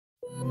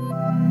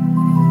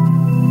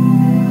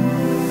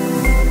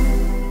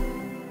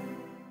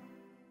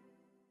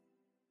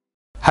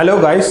Hello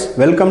guys,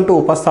 welcome to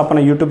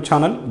Upastapana YouTube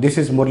channel. This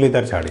is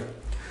Muralidhar chadi.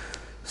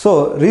 So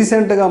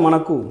recently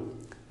manaku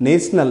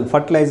National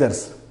Fertilizers,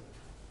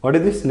 what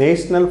is this?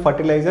 National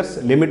Fertilizers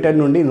Limited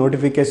nundi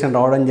notification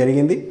రావడం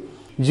జరిగింది.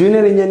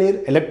 Junior Engineer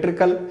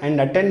Electrical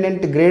and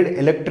Attendant Grade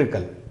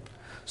Electrical.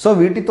 So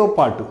వీటితో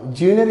పాటు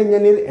Junior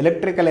Engineer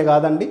Electrical ఏ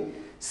కాదండి,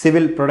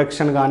 civil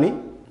production కానీ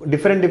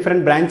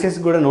different branches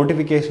కూడా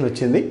notification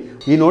వచ్చింది.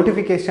 ఈ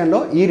నోటిఫికేషన్లో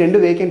ఈ రెండు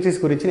వేకెన్సీస్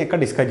గురించి నేను ఇక్కడ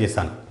డిస్కస్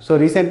చేశాను. So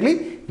recently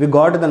we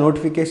got the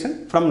notification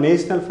from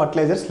national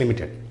fertilisers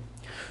limited.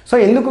 So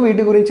ఎందుకు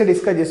వీటి గురించి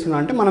డిస్కస్ చేస్తున్నాం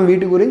అంటే మనం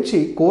వీటి గురించి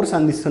కోర్స్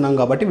అందిస్తున్నాం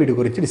కాబట్టి వీటి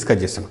గురించి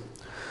డిస్కస్ చేస్తున్నాం.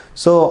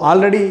 So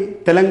already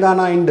Telangana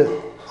and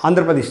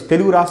Andhra Pradesh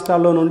Telugu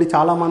రాష్ట్రాల్లో నుండి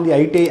చాలామంది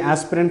ఐటీఐ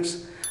ఆస్పిరెంట్స్,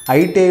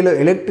 ఐటీఐలో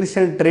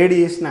ఎలక్ట్రిషియన్ ట్రేడ్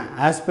చేసిన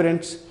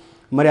ఆస్పిరెంట్స్,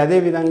 మరి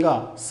అదేవిధంగా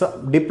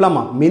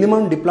డిప్లొమా,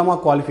 మినిమం డిప్లొమా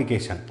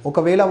క్వాలిఫికేషన్,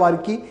 ఒకవేళ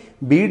వారికి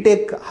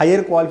బీటెక్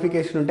హయ్యర్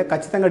క్వాలిఫికేషన్ ఉంటే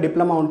ఖచ్చితంగా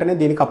డిప్లొమా ఉంటేనే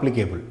దీనికి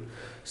అప్లికేబుల్.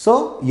 సో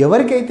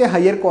ఎవరికైతే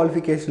హయ్యర్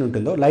క్వాలిఫికేషన్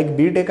ఉంటుందో లైక్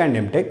బీటెక్ అండ్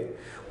ఎంటెక్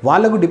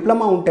వాళ్ళకు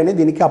డిప్లొమా ఉంటేనే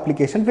దీనికి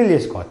అప్లికేషన్ ఫిల్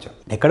చేసుకోవచ్చు.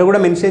 ఎక్కడ కూడా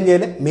మెన్షన్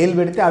చేయలే, మెయిల్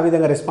పెడితే ఆ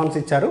విధంగా రెస్పాన్స్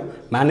ఇచ్చారు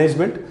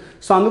మేనేజ్మెంట్.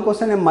 సో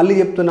అందుకోసం నేను మళ్ళీ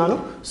చెప్తున్నాను.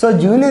 So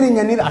junior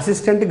engineer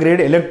assistant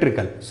grade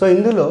electrical, so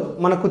ఇందులో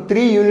మనకు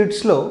 3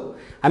 యూనిట్స్లో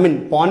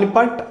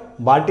పానిపట్,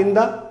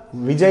 బాటిందా,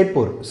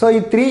 విజయపూర్, సో ఈ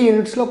 3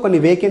 యూనిట్స్లో కొన్ని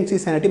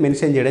వేకెన్సీస్ అనేవి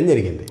మెన్షన్ చేయడం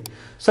జరిగింది.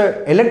 సో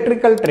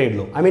ఎలక్ట్రికల్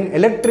ట్రేడ్లో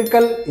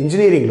ఎలక్ట్రికల్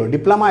ఇంజనీరింగ్లో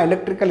diploma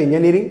electrical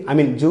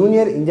engineering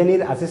junior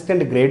engineer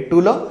assistant grade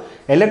 2లో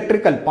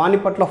ఎలక్ట్రికల్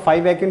పానిపట్లో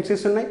 5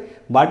 వేకెన్సీస్ ఉన్నాయి,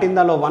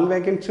 బాటిందాలో 1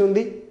 వేకెన్సీ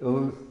ఉంది,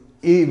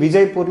 ఈ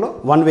విజయపూర్లో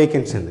 1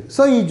 వేకెన్సీ ఉంది.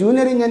 సో ఈ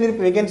జూనియర్ ఇంజనీర్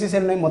వేకెన్సీస్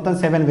ఉన్నాయి, మొత్తం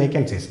 7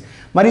 వేకెన్సీస్.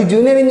 మరి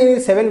జూనియర్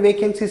ఇంజనీర్ 7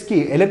 వేకెన్సీస్కి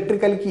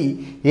ఎలక్ట్రికల్కి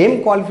ఏం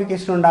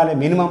క్వాలిఫికేషన్ ఉండాలి?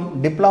 Minimum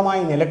diploma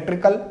in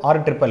electrical R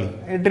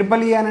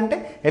triple E అని అంటే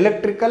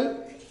electrical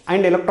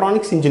and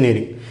electronics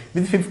engineering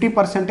with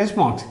 50%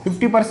 marks.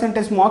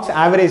 50% marks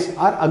average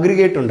are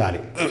aggregate ఉండాలి.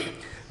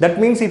 దట్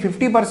మీన్స్ ఈ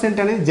 50%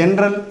 అనేది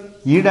జనరల్,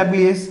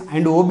 ఈడబ్ల్యూఎస్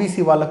అండ్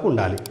ఓబీసీ వాళ్ళకు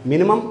ఉండాలి.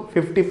 మినిమం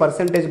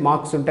 50%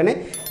 మార్క్స్ ఉంటేనే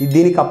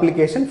దీనికి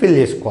అప్లికేషన్ ఫిల్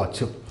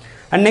చేసుకోవచ్చు.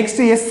 And next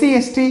SC,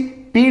 ST,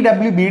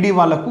 PWBD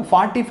వాళ్ళకు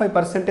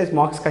 45%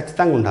 మార్క్స్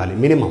ఖచ్చితంగా ఉండాలి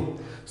minimum.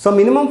 So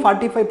minimum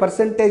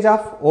 45%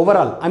 of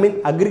overall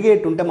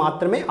aggregate ఉంటే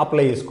మాత్రమే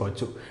అప్లై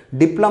చేసుకోవచ్చు.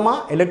 Diploma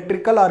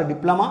electrical or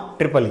diploma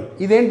triple E,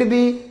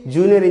 ఇదేంటిది?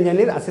 Junior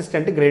engineer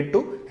assistant grade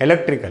 2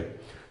 electrical.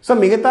 So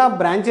మిగతా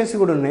బ్రాంచెస్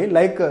కూడా ఉన్నాయి,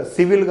 లైక్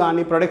సివిల్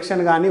కానీ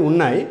ప్రొడక్షన్ కానీ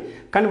ఉన్నాయి,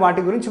 కానీ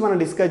వాటి గురించి మనం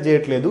డిస్కస్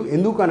చేయట్లేదు.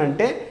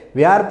 ఎందుకనంటే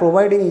we are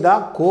providing the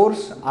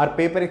course are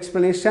paper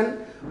explanation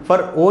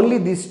for only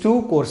these 2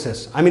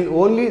 courses,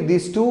 only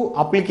these 2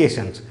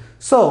 applications.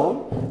 So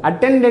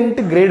attendant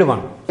grade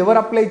 1 ఎవరు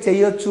అప్లై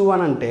చేయొచ్చు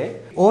అని అంటే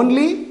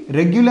ఓన్లీ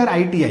రెగ్యులర్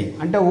ఐటీఐ,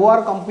 అంటే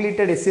OR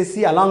completed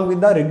SSC along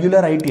with the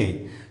regular ITI.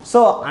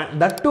 So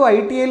that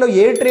ఐటీఐలో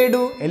A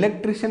trade?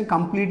 Electrician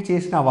complete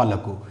చేసిన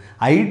వాళ్ళకు,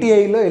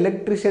 ఐటీఐలో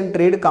electrician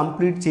trade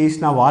complete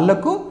చేసిన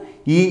వాళ్ళకు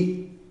ఈ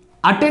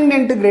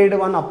అటెండెంట్ గ్రేడ్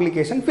 1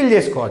 అప్లికేషన్ ఫిల్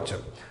చేసుకోవచ్చు.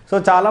 సో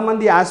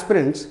చాలామంది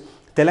ఆస్పిరెంట్స్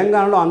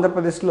తెలంగాణలో,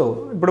 ఆంధ్రప్రదేశ్లో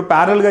ఇప్పుడు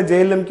ప్యారల్గా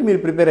జేఎల్ఎంకి మీరు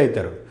ప్రిపేర్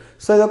అవుతారు.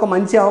 సో ఇది ఒక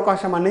మంచి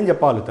అవకాశం అని నేను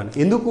చెప్పగలుగుతాను.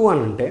 ఎందుకు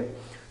అని అంటే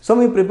సో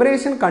మీ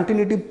ప్రిపరేషన్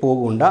కంటిన్యూటీ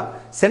పోకుండా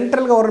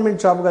సెంట్రల్ గవర్నమెంట్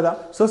జాబ్ కదా,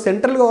 సో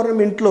సెంట్రల్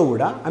గవర్నమెంట్లో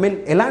కూడా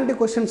ఎలాంటి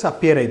క్వశ్చన్స్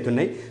అపియర్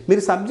అవుతున్నాయి,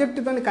 మీరు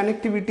సబ్జెక్టుతో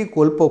కనెక్టివిటీ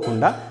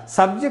కోల్పోకుండా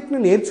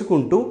సబ్జెక్ట్ని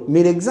నేర్చుకుంటూ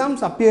మీరు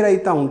ఎగ్జామ్స్ అపియర్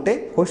అవుతూ ఉంటే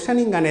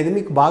క్వశ్చనింగ్ అనేది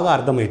మీకు బాగా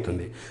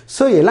అర్థమవుతుంది.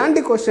 సో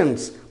ఎలాంటి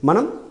క్వశ్చన్స్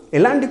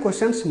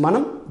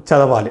మనం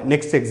చదవాలి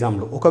నెక్స్ట్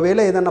ఎగ్జామ్లో. ఒకవేళ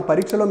ఏదన్నా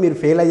పరీక్షలో మీరు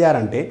ఫెయిల్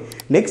అయ్యారంటే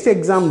నెక్స్ట్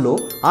ఎగ్జామ్లో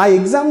ఆ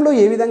ఎగ్జామ్లో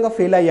ఏ విధంగా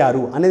ఫెయిల్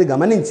అయ్యారు అనేది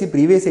గమనించి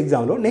ప్రీవియస్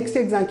ఎగ్జామ్లో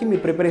నెక్స్ట్ ఎగ్జామ్కి మీ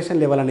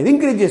ప్రిపరేషన్ లెవెల్ అనేది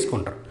ఇంక్రీజ్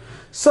చేసుకుంటారు.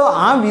 సో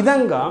ఆ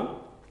విధంగా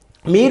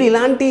మీరు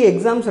ఇలాంటి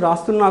ఎగ్జామ్స్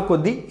రాస్తున్నా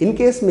కొద్దీ ఇన్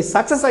కేస్ మీరు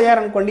సక్సెస్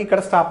అయ్యారనుకోండి ఇక్కడ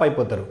స్టాప్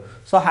అయిపోతారు.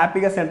 సో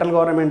హ్యాపీగా సెంట్రల్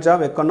గవర్నమెంట్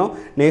జాబ్ ఎక్కడో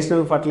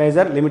నేషనల్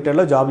ఫర్టిలైజర్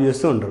లిమిటెడ్లో జాబ్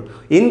చేస్తూ ఉంటారు.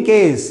 In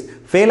case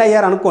fail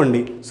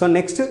అయ్యారనుకోండి, so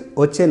next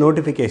వచ్చే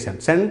నోటిఫికేషన్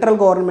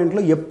సెంట్రల్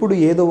గవర్నమెంట్లో ఎప్పుడు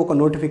ఏదో ఒక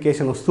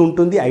నోటిఫికేషన్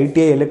వస్తుంటుంది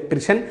ఐటీఐ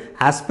ఎలక్ట్రిషియన్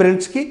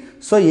ఆస్పిరెంట్స్కి.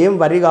 సో ఏం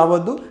వరి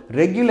కావద్దు,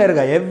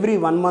 రెగ్యులర్గా ఎవ్రీ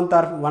 1 మంత్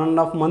ఆర్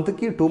 1.5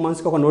 మంత్కి 2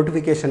 మంత్స్కి ఒక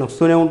నోటిఫికేషన్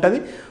వస్తూనే ఉంటుంది.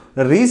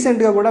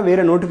 రీసెంట్గా కూడా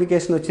వేరే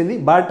నోటిఫికేషన్ వచ్చింది,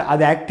 బట్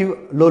అది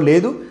యాక్టివ్లో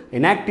లేదు,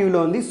 ఇన్యాక్టివ్లో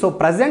ఉంది. So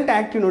present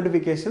active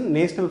notification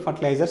national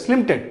fertilisers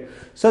limited.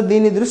 So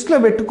దీన్ని దృష్టిలో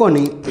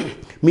పెట్టుకొని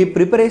మీ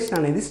ప్రిపరేషన్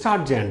అనేది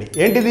స్టార్ట్ చేయండి.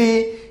 ఏంటిది?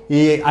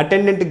 ఈ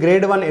attendant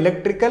grade 1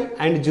 electrical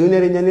and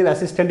junior engineer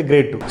assistant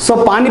grade 2. So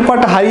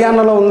Panipat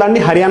హర్యానాలో ఉందండి,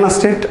 హర్యానా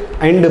స్టేట్,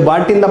 అండ్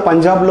బాటిందా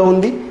పంజాబ్లో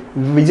ఉంది,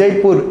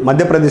 విజయపూర్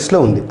మధ్యప్రదేశ్లో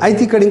ఉంది.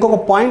 అయితే ఇక్కడ ఇంకొక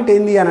పాయింట్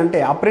ఏంది అని అంటే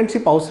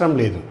అప్రెంటిస్షిప్ అవసరం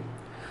లేదు.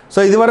 సో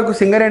ఇదివరకు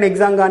సింగరేణి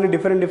ఎగ్జామ్ కానీ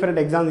డిఫరెంట్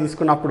ఎగ్జామ్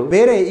తీసుకున్నప్పుడు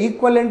వేరే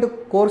ఈక్వలెంట్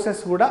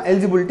కోర్సెస్ కూడా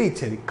ఎలిజిబిలిటీ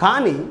ఇచ్చేది.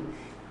 కానీ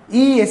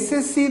ఈ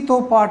ఎస్ఎస్సితో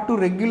పాటు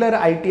రెగ్యులర్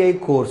ఐటీఐ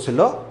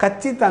కోర్సులో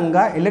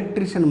ఖచ్చితంగా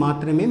ఎలక్ట్రీషియన్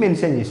మాత్రమే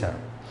మెన్షన్ చేశారు.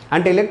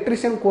 అంటే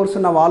ఎలక్ట్రీషియన్ కోర్సు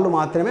ఉన్న వాళ్ళు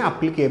మాత్రమే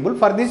applicable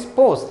for this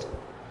post.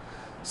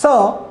 So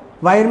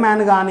wire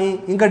man కానీ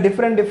ఇంకా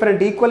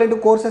డిఫరెంట్ ఈక్వలెంట్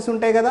కోర్సెస్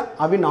ఉంటాయి కదా,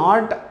 అవి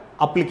నాట్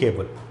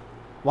అప్లికేబుల్.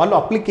 వాళ్ళు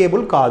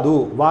అప్లికేబుల్ కాదు,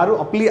 వారు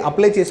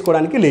అప్లై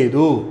చేసుకోవడానికి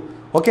లేదు.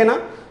 ఓకేనా?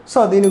 సో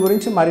దీని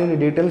గురించి మరిన్ని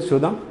డీటెయిల్స్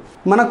చూద్దాం.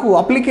 మనకు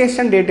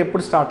అప్లికేషన్ డేట్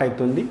ఎప్పుడు స్టార్ట్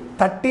అవుతుంది?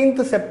 13th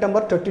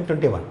September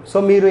 2021. సో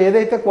మీరు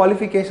ఏదైతే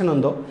క్వాలిఫికేషన్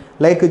ఉందో,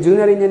 like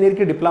junior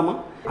ఇంజనీర్కి diploma,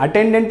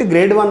 attendant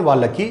grade 1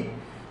 వాళ్ళకి,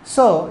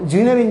 సో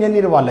జూనియర్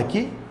ఇంజనీర్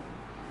వాళ్ళకి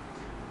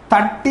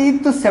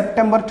 30th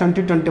September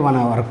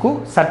 2021 వరకు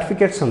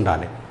సర్టిఫికేట్స్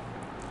ఉండాలి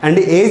అండ్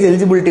ఏజ్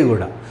ఎలిజిబిలిటీ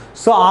కూడా.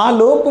 సో ఆ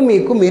లోపు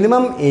మీకు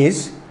మినిమం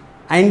ఏజ్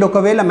అండ్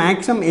ఒకవేళ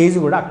మ్యాక్సిమం ఏజ్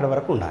కూడా అక్కడ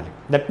వరకు ఉండాలి.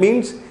 దట్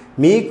మీన్స్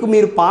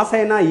మీరు పాస్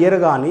అయిన ఇయర్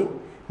కానీ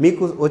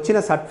మీకు వచ్చిన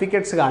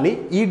సర్టిఫికేట్స్ కానీ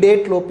ఈ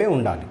డేట్ లోపే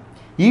ఉండాలి.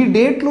 ఈ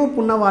డేట్ లోపు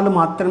ఉన్న వాళ్ళు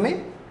మాత్రమే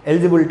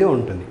ఎలిజిబిలిటీ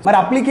ఉంటుంది. మరి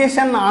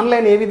అప్లికేషన్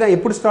ఆన్లైన్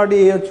ఎప్పుడు స్టార్ట్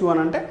చేయొచ్చు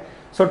అని అంటే,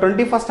 సో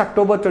 21st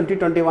October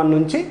 2021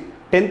 నుంచి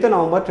 10th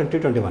November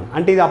 2021,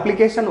 అంటే ఇది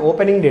application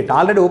opening date,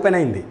 already open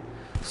అయింది.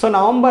 సో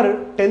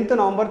 10th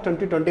November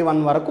 2021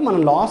 వరకు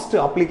మనం లాస్ట్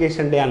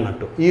అప్లికేషన్ డే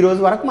అన్నట్టు. ఈ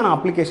రోజు వరకు మనం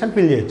అప్లికేషన్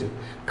ఫిల్ చేయొచ్చు,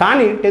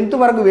 కానీ 10th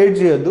వరకు వెయిట్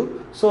చేయొద్దు.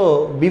 సో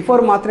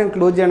బిఫోర్ మాత్రం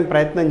క్లోజ్ చేయడానికి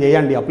ప్రయత్నం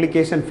చేయండి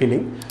అప్లికేషన్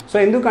ఫిల్లింగ్. సో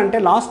ఎందుకంటే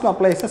లాస్ట్లో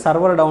అప్లై చేస్తే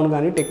సర్వర్ డౌన్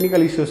కానీ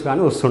టెక్నికల్ ఇష్యూస్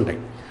కానీ వస్తుంటాయి.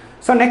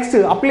 సో నెక్స్ట్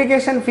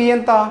అప్లికేషన్ ఫీ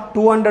ఎంత?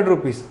 200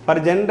 rupees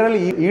for general,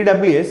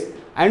 EWS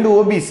and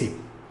OBC.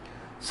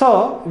 So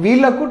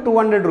వీళ్ళకు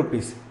 200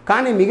 రూపీస్,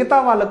 కానీ మిగతా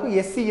వాళ్ళకు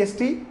ఎస్సీ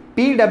ఎస్టీ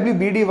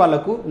పీడబ్ల్యూబీడీ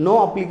వాళ్ళకు నో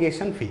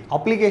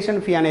అప్లికేషన్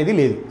ఫీ అనేది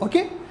లేదు.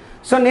 Okay?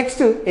 So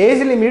next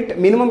age limit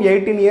minimum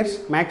 18 years,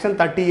 maximum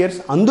 30 years.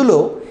 అందులో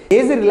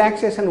ఏజ్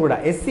రిలాక్సేషన్ కూడా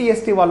ఎస్సీ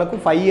ఎస్టీ వాళ్ళకు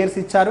 5 years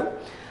ఇచ్చారు,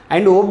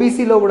 అండ్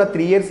ఓబీసీలో కూడా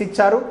 3 years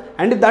ఇచ్చారు,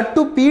 అండ్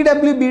దట్టు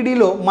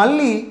పీడబ్ల్యూబీడీలో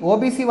మళ్ళీ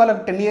ఓబీసీ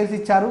వాళ్ళకు 10 years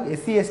ఇచ్చారు,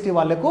 ఎస్సీ ఎస్టీ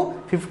వాళ్ళకు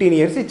 15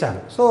 years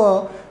ఇచ్చారు. సో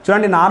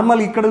చూడండి,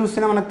 నార్మల్ ఇక్కడ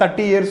చూస్తేనే మనకు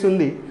 30 years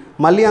ఉంది,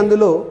 మళ్ళీ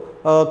అందులో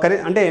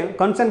అంటే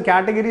కన్సర్న్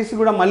కేటగిరీస్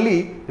కూడా మళ్ళీ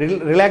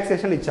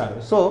రిలాక్సేషన్ ఇచ్చారు.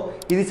 సో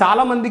ఇది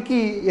చాలామందికి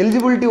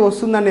ఎలిజిబిలిటీ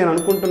వస్తుందని నేను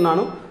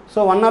అనుకుంటున్నాను. So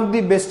one of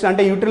the best,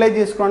 అంటే యూటిలైజ్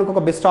చేసుకోవడానికి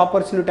ఒక బెస్ట్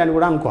ఆపర్చునిటీ అని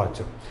కూడా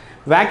అనుకోవచ్చు.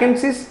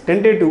 Vacancies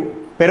tentative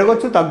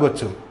పెరగొచ్చు,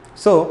 తగ్గొచ్చు.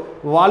 సో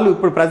వాళ్ళు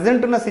ఇప్పుడు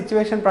ప్రజెంట్ ఉన్న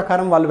సిచ్యువేషన్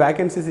ప్రకారం వాళ్ళు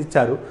వ్యాకెన్సీస్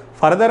ఇచ్చారు.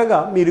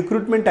 ఫర్దర్గా మీ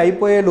రిక్రూట్మెంట్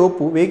అయిపోయే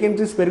లోపు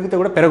వేకెన్సీస్ పెరిగితే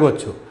కూడా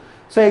పెరగవచ్చు.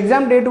 సో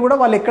ఎగ్జామ్ డేట్ కూడా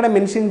వాళ్ళు ఎక్కడ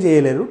మెన్షన్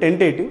చేయలేరు,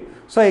 టెంటేటివ్.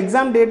 సో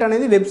ఎగ్జామ్ డేట్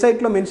అనేది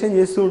వెబ్సైట్లో మెన్షన్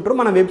చేస్తూ ఉంటారు.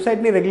 మన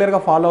వెబ్సైట్ని రెగ్యులర్గా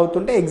ఫాలో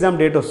అవుతుంటే ఎగ్జామ్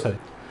డేట్ వస్తుంది.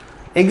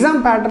 ఎగ్జామ్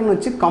ప్యాటర్న్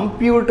వచ్చి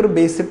కంప్యూటర్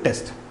బేస్డ్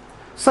టెస్ట్.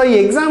 సో ఈ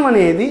ఎగ్జామ్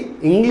అనేది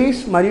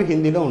ఇంగ్లీష్ మరియు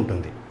హిందీలో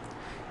ఉంటుంది.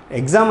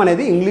 ఎగ్జామ్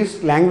అనేది ఇంగ్లీష్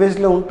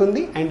లాంగ్వేజ్లో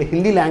ఉంటుంది అండ్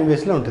హిందీ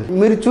లాంగ్వేజ్లో ఉంటుంది.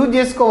 మీరు చూజ్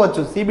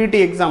చేసుకోవచ్చు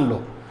సిబిటి ఎగ్జామ్లో.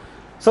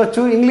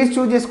 సో ఇంగ్లీష్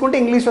చూజ్ చేసుకుంటే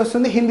ఇంగ్లీష్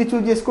వస్తుంది, హిందీ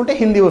చూజ్ చేసుకుంటే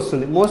హిందీ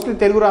వస్తుంది. మోస్ట్లీ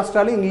తెలుగు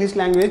రాష్ట్రాలు ఇంగ్లీష్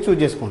లాంగ్వేజ్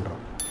చూజ్ చేసుకుంటారు.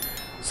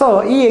 సో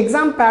ఈ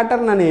ఎగ్జామ్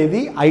ప్యాటర్న్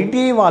అనేది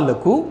ఐటీఐ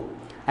వాళ్ళకు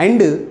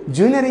అండ్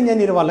జూనియర్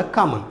ఇంజనీర్ వాళ్ళకు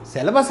కామన్.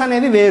 సిలబస్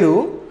అనేది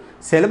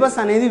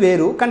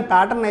వేరు, కానీ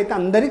ప్యాటర్న్ అయితే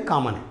అందరికి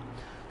కామన్.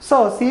 సో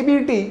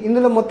సిబిటి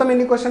ఇందులో మొత్తం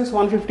ఎన్ని క్వశ్చన్స్?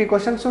 150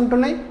 క్వశ్చన్స్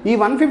ఉంటున్నాయి. ఈ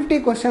 150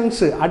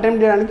 క్వశ్చన్స్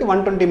అటెంప్ట్ చేయడానికి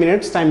 120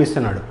 minutes టైం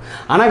ఇస్తున్నాడు,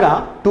 అనగా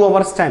 2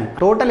 hours time.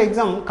 Total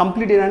exam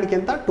complete చేయడానికి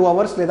ఎంత? 2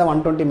 hours లేదా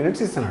 120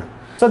 minutes ఇస్తున్నాడు.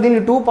 సో దీన్ని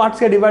 2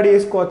 partsగా డివైడ్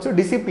చేసుకోవచ్చు.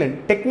 డిసిప్లిన్,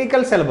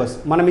 టెక్నికల్ సిలబస్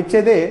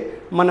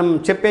మనం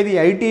చెప్పేది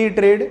ITI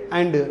trade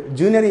and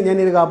junior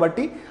engineer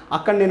కాబట్టి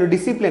అక్కడ నేను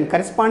డిసిప్లిన్,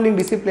 కరెస్పాండింగ్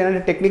డిసిప్లిన్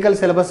అంటే టెక్నికల్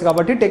సిలబస్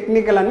కాబట్టి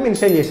టెక్నికల్ అని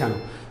మెన్షన్ చేశాను.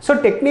 సో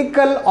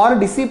టెక్నికల్ ఆర్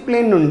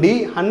డిసిప్లిన్ నుండి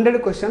 100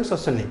 క్వశ్చన్స్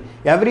వస్తున్నాయి.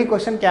 ఎవ్రీ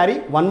క్వశ్చన్ క్యారీ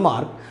 1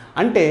 mark,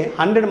 అంటే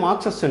 100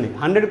 marks వస్తున్నాయి.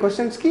 100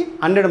 క్వశ్చన్స్కి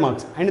 100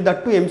 marks, and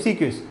that to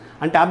MCQs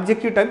అంటే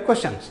objective type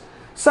questions.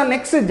 So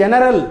next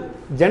general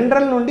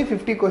నుండి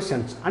 50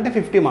 క్వశ్చన్స్ అంటే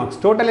 50 marks.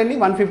 టోటల్ ఎన్ని?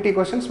 150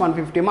 క్వశ్చన్స్,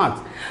 150 marks.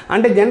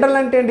 అంటే జనరల్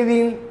అంటే ఏంటిది?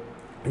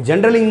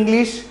 జనరల్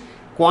ఇంగ్లీష్,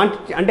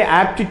 క్వాంటిటీ అంటే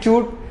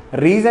యాప్టిట్యూడ్,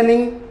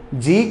 రీజనింగ్,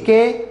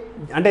 జీకే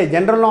అంటే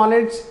general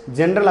knowledge,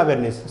 general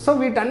awareness. So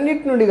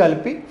వీటన్నిటి నుండి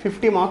కలిపి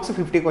 50 marks,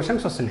 50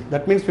 క్వశ్చన్స్ వస్తున్నాయి.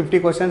 దట్ మీన్స్ 50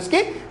 క్వశ్చన్స్కి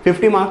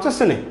 50 marks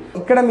వస్తున్నాయి.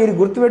 ఇక్కడ మీరు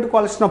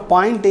గుర్తుపెట్టుకోవాల్సిన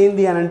పాయింట్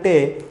ఏంటి అని అంటే,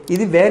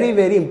 ఇది వెరీ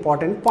వెరీ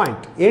ఇంపార్టెంట్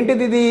పాయింట్.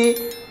 ఏంటిది? ఇది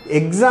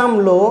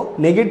ఎగ్జామ్లో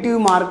నెగటివ్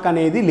మార్క్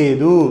అనేది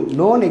లేదు,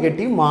 నో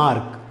నెగటివ్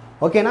మార్క్.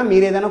 ఓకేనా?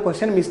 మీరు ఏదైనా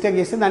క్వశ్చన్ మిస్టేక్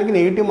చేస్తే దానికి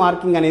నెగిటివ్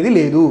మార్కింగ్ అనేది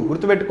లేదు,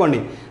 గుర్తుపెట్టుకోండి.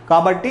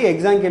 కాబట్టి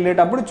ఎగ్జామ్కి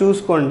వెళ్ళేటప్పుడు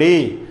చూసుకోండి.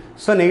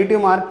 సో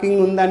నెగిటివ్ మార్కింగ్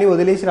ఉందని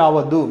వదిలేసి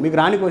రావద్దు. మీకు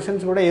రాని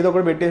క్వశ్చన్స్ కూడా ఏదో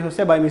ఒకటి పెట్టేసి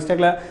వస్తే బై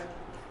మిస్టేక్లో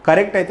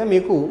కరెక్ట్ అయితే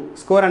మీకు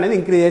స్కోర్ అనేది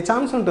ఇంక్రీజ్ అయ్యే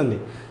ఛాన్స్ ఉంటుంది.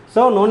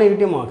 So no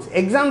negative marks.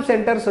 Exam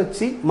centres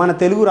వచ్చి మన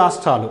తెలుగు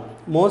రాష్ట్రాలు,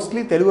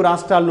 మోస్ట్లీ తెలుగు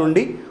రాష్ట్రాల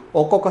నుండి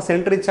ఒక్కొక్క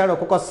సెంటర్ ఇచ్చాడు,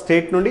 ఒక్కొక్క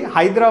స్టేట్ నుండి.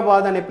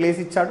 హైదరాబాద్ అనే ప్లేస్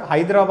ఇచ్చాడు,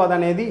 హైదరాబాద్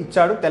అనేది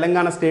ఇచ్చాడు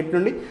తెలంగాణ స్టేట్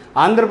నుండి.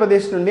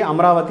 ఆంధ్రప్రదేశ్ నుండి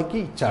అమరావతికి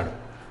ఇచ్చాడు.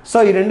 సో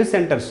ఈ 2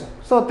 సెంటర్స్.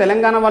 సో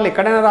తెలంగాణ వాళ్ళు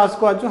ఎక్కడైనా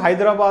రాసుకోవచ్చు,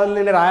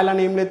 హైదరాబాద్లోనే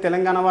రాయాలని ఏం లేదు.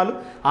 తెలంగాణ వాళ్ళు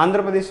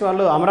ఆంధ్రప్రదేశ్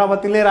వాళ్ళు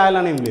అమరావతిలో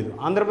రాయాలని ఏం లేదు.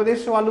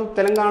 ఆంధ్రప్రదేశ్ వాళ్ళు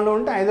తెలంగాణలో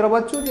ఉంటే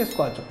హైదరాబాద్ చూజ్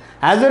చేసుకోవచ్చు.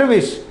 As a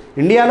wish.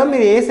 ఇండియాలో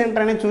మీరు ఏ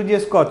సెంటర్ అనేది చూజ్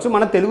చేసుకోవచ్చు.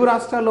 మన తెలుగు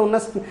రాష్ట్రాల్లో ఉన్న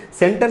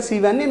సెంటర్స్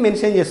ఇవన్నీ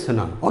మెన్షన్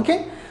చేస్తున్నాను. Okay?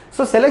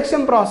 So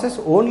selection process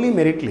only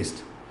merit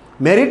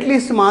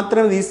list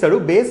మాత్రమే తీస్తాడు,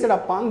 based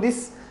upon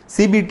this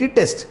CBT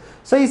test.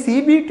 So ఈ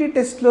సిబిటి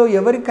టెస్ట్లో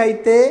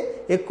ఎవరికైతే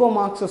ఎక్కువ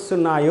మార్క్స్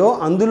వస్తున్నాయో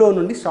అందులో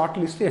నుండి షార్ట్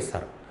లిస్ట్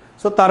చేస్తారు.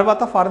 సో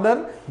తర్వాత further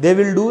they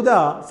will do the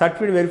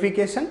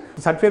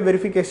certificate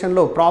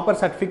వెరిఫికేషన్లో proper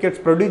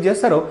certificates produce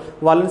చేస్తారో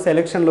వాళ్ళని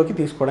సెలెక్షన్లోకి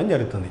తీసుకోవడం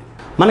జరుగుతుంది.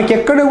 మనకి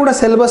ఎక్కడ కూడా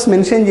సిలబస్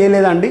మెన్షన్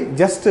చేయలేదండి,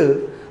 జస్ట్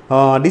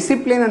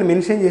డిసిప్లిన్ అని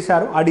మెన్షన్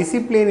చేశారు. ఆ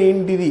డిసిప్లిన్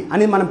ఏంటిది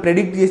అని మనం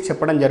ప్రెడిక్ట్ చేసి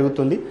చెప్పడం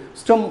జరుగుతుంది.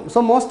 So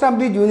most of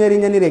the junior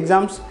engineer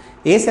exams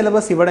A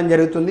syllabus ఇవ్వడం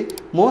జరుగుతుంది,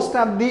 most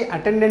of the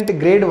attendant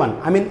grade 1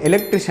 I mean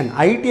electrician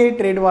ITI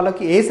trade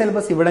వాళ్ళకి ఏ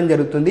సిలబస్ ఇవ్వడం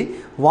జరుగుతుంది,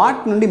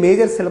 వాటి నుండి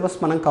మేజర్ సిలబస్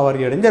మనం కవర్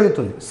చేయడం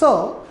జరుగుతుంది. సో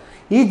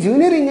ఈ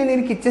జూనియర్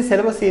ఇంజనీర్కి ఇచ్చే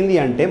సిలబస్ ఏంటి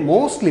అంటే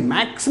mostly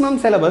maximum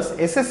syllabus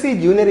SSC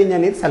junior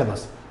engineer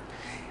syllabus.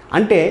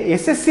 అంటే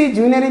SSC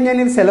జూనియర్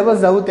ఇంజనీర్ సిలబస్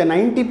చదివితే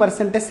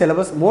 90%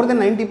 syllabus, more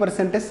than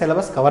 90%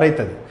 syllabus cover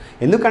అవుతుంది.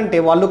 ఎందుకంటే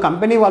వాళ్ళు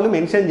కంపెనీ వాళ్ళు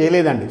మెన్షన్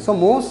చేయలేదండి. So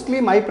mostly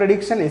my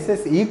prediction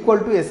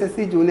equal to SSC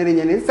junior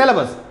engineer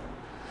syllabus.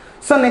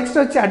 So next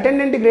వచ్చి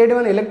attendant grade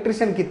 1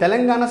 ఎలక్ట్రిషియన్కి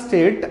Telangana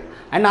state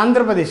and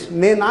Andhra Pradesh,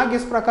 నా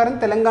guess ప్రకారం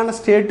Telangana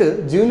state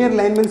junior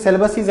linemen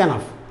syllabus is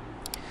enough.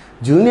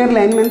 Junior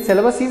linemen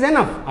syllabus is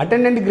enough.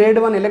 Attendant grade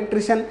 1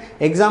 electrician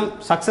exam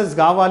success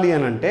కావాలి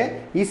అని అంటే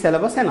ఈ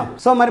syllabus enough.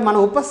 So మరి మన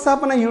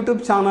ఉపస్థాపన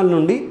YouTube channel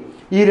నుండి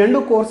ఈ రెండు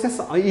కోర్సెస్,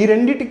 ఈ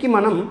రెండింటికి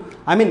మనం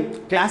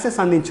క్లాసెస్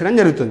అందించడం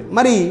జరుగుతుంది.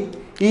 మరి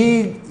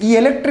ఈ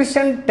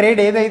ఎలక్ట్రిషియన్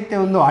ట్రేడ్ ఏదైతే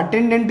ఉందో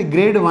అటెండెంట్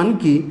గ్రేడ్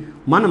 1కి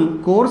మనం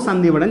కోర్స్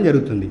అందివ్వడం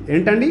జరుగుతుంది.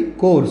 ఏంటండి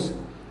కోర్స్.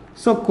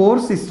 సో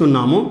కోర్స్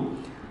ఇస్తున్నాము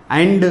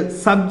and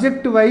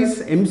subject wise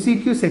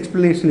MCQs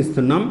explanation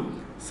ఇస్తున్నాం.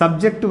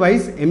 Subject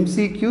wise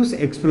MCQs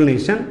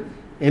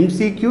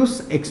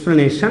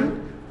explanation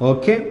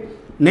okay.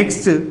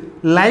 Next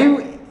live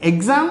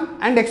exam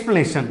and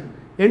explanation.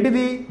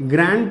 ఏంటిది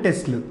గ్రాండ్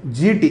టెస్ట్లు,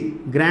 GT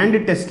గ్రాండ్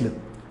టెస్ట్లు.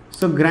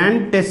 So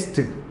grand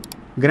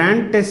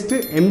test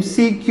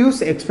MCQs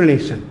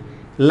explanation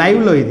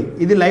లైవ్లో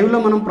ఇది లైవ్లో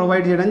మనం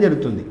ప్రొవైడ్ చేయడం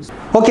జరుగుతుంది.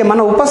 ఓకే, మన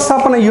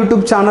ఉపస్థాపన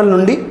యూట్యూబ్ ఛానల్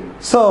నుండి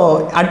so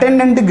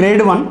attendant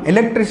grade 1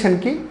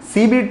 ఎలక్ట్రిషియన్కి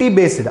CBT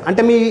based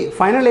అంటే మీ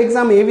ఫైనల్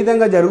ఎగ్జామ్ ఏ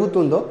విధంగా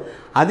జరుగుతుందో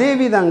అదే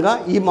విధంగా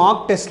ఈ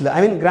మాక్ టెస్ట్లు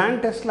గ్రాండ్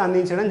టెస్ట్లు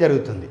అందించడం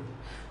జరుగుతుంది.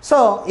 సో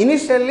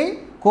ఇనిషియల్లీ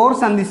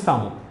కోర్స్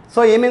అందిస్తాము. సో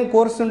ఏమేమి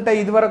కోర్స్ ఉంటాయి,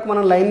 ఇదివరకు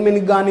మనం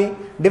లైన్మెన్కి కానీ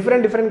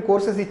డిఫరెంట్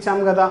కోర్సెస్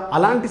ఇచ్చాము కదా,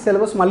 అలాంటి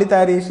సిలబస్ మళ్ళీ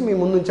తయారు చేసి మీ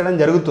ముందు ఉంచడం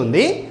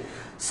జరుగుతుంది.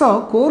 సో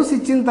కోర్స్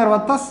ఇచ్చిన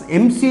తర్వాత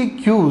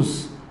MCQs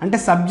అంటే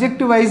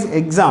సబ్జెక్ట్ వైజ్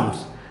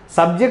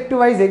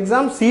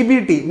ఎగ్జామ్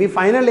CBT, మీ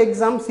final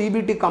exam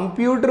CBT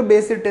computer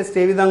based test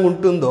ఏ విధంగా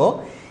ఉంటుందో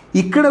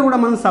ఇక్కడ కూడా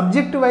మనం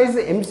సబ్జెక్ట్ వైజ్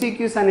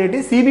MCQs అనేది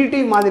CBT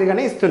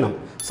మాదిరిగానే ఇస్తున్నాం.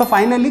 సో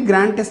ఫైనల్లీ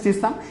గ్రాండ్ టెస్ట్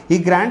ఇస్తాం. ఈ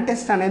గ్రాండ్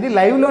టెస్ట్ అనేది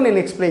లైవ్లో నేను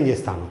ఎక్స్ప్లెయిన్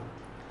చేస్తాను.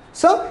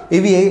 సో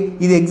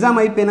ఇది ఎగ్జామ్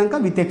అయిపోయాక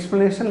విత్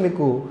ఎక్స్ప్లెనేషన్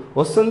మీకు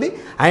వస్తుంది.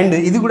 అండ్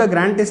ఇది కూడా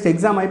గ్రాండ్ టెస్ట్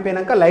ఎగ్జామ్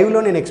అయిపోయాక లైవ్లో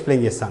నేను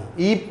ఎక్స్ప్లెయిన్ చేస్తాను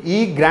ఈ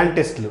గ్రాండ్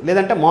టెస్ట్లు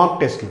లేదంటే మాక్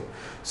టెస్ట్లు.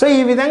 సో ఈ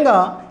విధంగా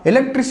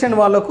ఎలక్ట్రిషియన్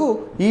వాళ్ళకు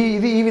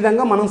ఈ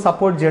విధంగా మనం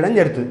సపోర్ట్ చేయడం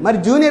జరుగుతుంది. మరి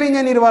జూనియర్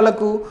ఇంజనీర్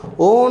వాళ్ళకు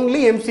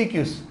only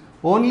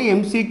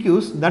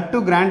MCQs that to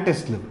grand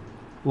టెస్ట్లు,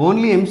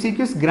 only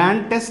MCQs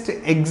grand test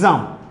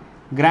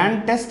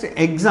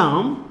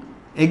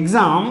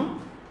exam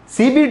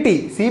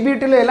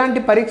CBTలో ఎలాంటి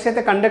పరీక్ష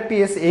అయితే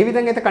ఏ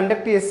విధంగా అయితే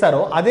కండక్ట్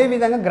చేస్తారో అదే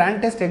విధంగా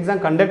గ్రాండ్ టెస్ట్ ఎగ్జామ్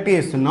కండక్ట్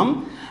చేస్తున్నాం.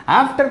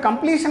 ఆఫ్టర్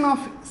కంప్లీషన్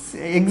ఆఫ్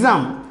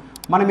ఎగ్జామ్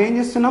మనం ఏం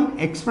చేస్తున్నాం,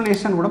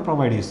 ఎక్స్ప్లెనేషన్ కూడా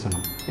ప్రొవైడ్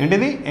చేస్తున్నాం.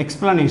 ఏంటిది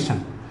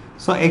explanation.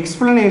 So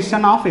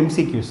explanation of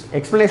MCQs,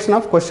 explanation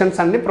of questions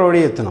అన్ని ప్రొవైడ్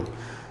చేస్తున్నాం.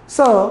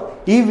 సో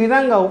ఈ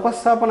విధంగా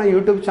ఉపస్థాపన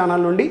యూట్యూబ్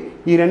ఛానల్ నుండి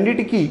ఈ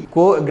రెండింటికి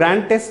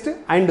grand test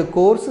and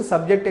course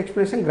subject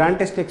explanation, grand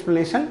test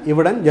explanation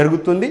ఇవ్వడం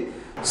జరుగుతుంది.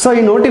 సో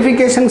ఈ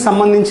నోటిఫికేషన్కి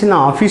సంబంధించిన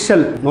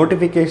అఫీషియల్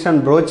నోటిఫికేషన్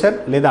బ్రోచర్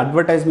లేదా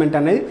అడ్వర్టైజ్మెంట్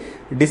అనేది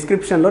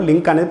డిస్క్రిప్షన్లో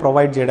లింక్ అనేది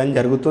ప్రొవైడ్ చేయడం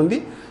జరుగుతుంది.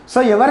 సో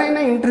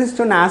ఎవరైనా ఇంట్రెస్ట్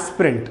ఉన్న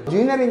aspirant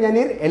junior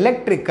engineer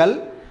electrical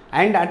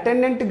and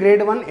attendant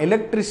grade 1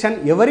 electrician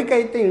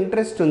ఎవరికైతే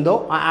ఇంట్రెస్ట్ ఉందో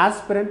ఆ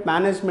ఆస్పిరెంట్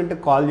మేనేజ్మెంట్కి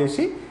కాల్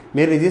చేసి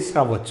మీరు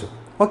రిజిస్టర్ అవ్వచ్చు.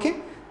 Okay,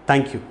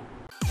 thank you.